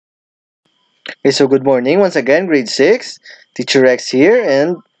Okay, so good morning once again, grade 6. Teacher Rex here,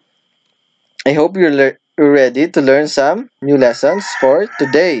 and I hope you're ready to learn some new lessons for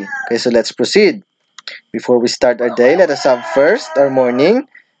today. Okay, so let's proceed. Before we start our day, let us have first our morning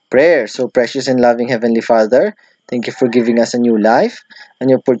prayer. So, precious and loving Heavenly Father, thank you for giving us a new life and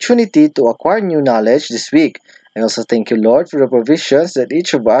the opportunity to acquire new knowledge this week. I also thank you, Lord, for the provisions that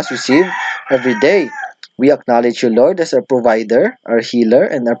each of us receive every day. We acknowledge you, Lord, as our provider, our healer,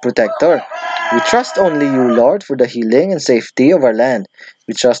 and our protector. We trust only you, Lord, for the healing and safety of our land.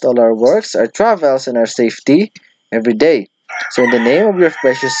 We trust all our works, our travels, and our safety every day. So, in the name of your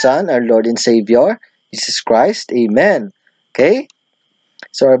precious Son, our Lord and Savior, Jesus Christ, Amen. Okay?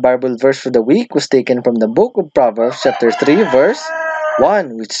 So, our Bible verse for the week was taken from the book of Proverbs, chapter 3, verse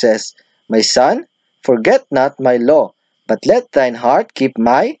 1, which says, My son, forget not my law, but let thine heart keep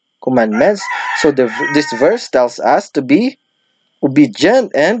my commandments. So, this verse tells us to be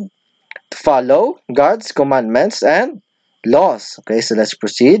obedient and follow God's commandments and laws. Okay, so let's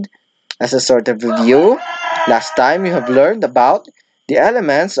proceed. As a sort of review, last time you have learned about the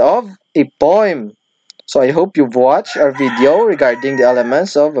elements of a poem. So I hope you've watched our video regarding the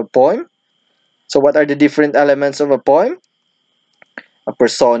elements of a poem. So what are the different elements of a poem? A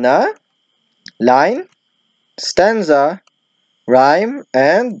persona, line, stanza, rhyme,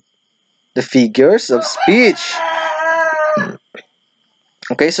 and the figures of speech.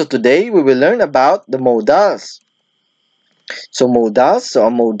 Okay, so today we will learn about the modals. So a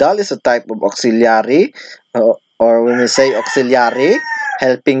modal is a type of auxiliary, or when we say auxiliary,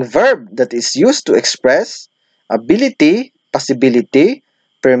 helping verb that is used to express ability, possibility,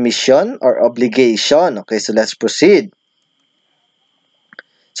 permission, or obligation. Okay, so let's proceed.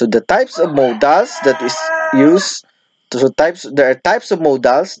 So the types of modals that is used there are types of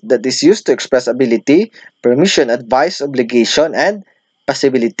modals that is used to express ability, permission, advice, obligation, and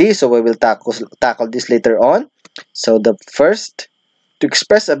possibility. So we will tackle this later on. So the first, to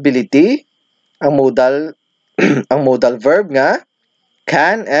express ability, ang modal ang modal verb nga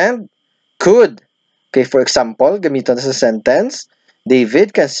can and could. Okay, for example, gamiton sa sentence,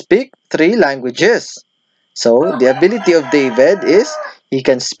 David can speak 3 languages. So, the ability of David is he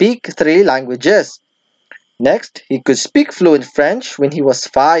can speak 3 languages. Next, he could speak fluent French when he was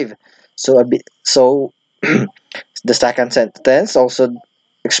 5. So the second sentence also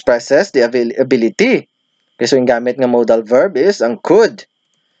expresses the ability. Okay, so yung gamit ng modal verb is ang could.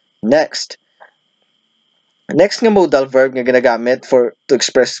 Next nga modal verb nga ginagamit to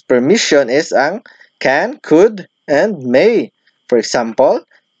express permission is ang can, could, and may. For example,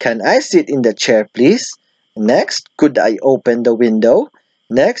 can I sit in the chair please? Next, could I open the window?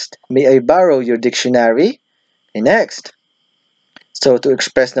 Next, may I borrow your dictionary? And next, so to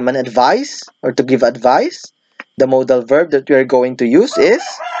express naman advice or to give advice, the modal verb that we are going to use is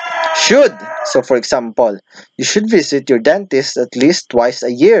should. So for example, you should visit your dentist at least twice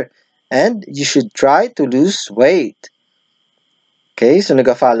a year and you should try to lose weight. Okay, so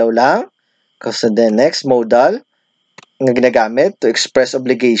naga-follow lang. Kasi the next modal nga ginagamit to express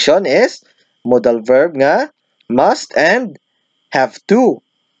obligation is modal verb nga must and have to.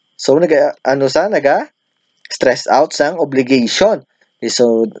 So naga stress out sang obligation. Okay,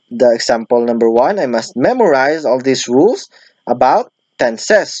 so the example number 1, I must memorize all these rules about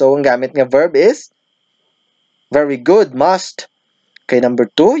tenses. So ang gamit nga verb is very good, must. Okay,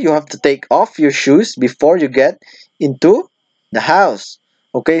 number 2, you have to take off your shoes before you get into the house.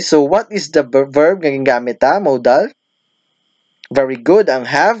 Okay, so what is the verb nga gingamit modal? Very good ang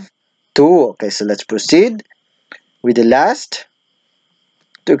have to. Okay, so let's proceed with the last.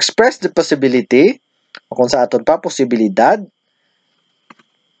 To express the possibility, o kung sa aton pa, posibilidad.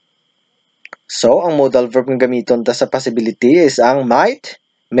 So, ang modal verb nga gamiton ta sa possibility is ang might,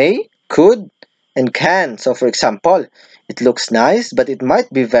 may, could, and can. So, for example, it looks nice, but it might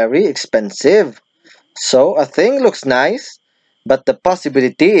be very expensive. So, a thing looks nice, but the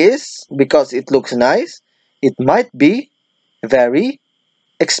possibility is, because it looks nice, it might be very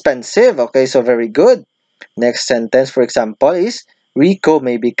expensive. Okay, so very good. Next sentence, for example, is Rico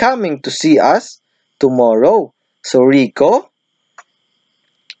may be coming to see us tomorrow. So, Rico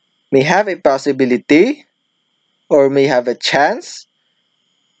may have a possibility or may have a chance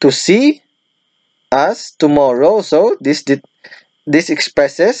to see us tomorrow. So, this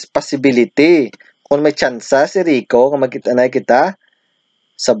expresses possibility. Kung may tsansa si Rico, kung magkita na kita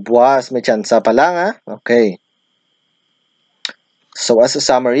sa buwas, may tsansa pa lang ha. Okay. So, as a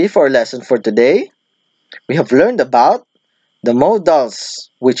summary for our lesson for today, we have learned about the modals,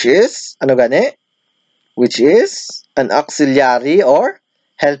 which is, which is an auxiliary or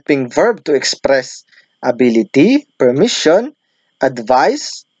helping verb to express ability, permission,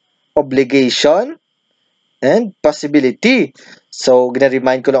 advice, obligation, and possibility. So,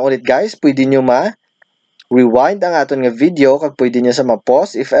 gina-remind ko lang ulit guys, pwede nyo rewind ang aton nga video kag pwede nyo sa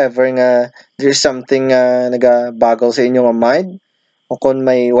ma-pause if ever nga there's something nagabagal sa inyong mind o kung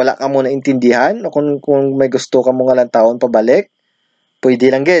may wala ka mo na intindihan o kung may gusto ka mo nga lang taon pabalik, pwede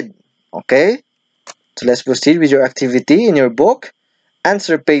lang gid. Okay? So let's proceed with your activity in your book.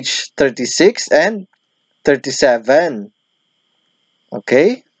 Answer page 36 and 37.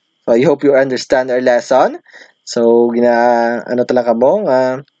 Okay? So I hope you understand our lesson. So ano talaga mo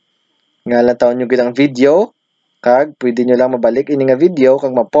nga lang taon nyo gid ang video kag pwede nyo lang mabalik ini nga video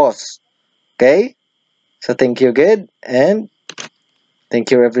kag ma-pause. Okay? So thank you gid and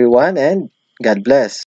thank you everyone and God bless.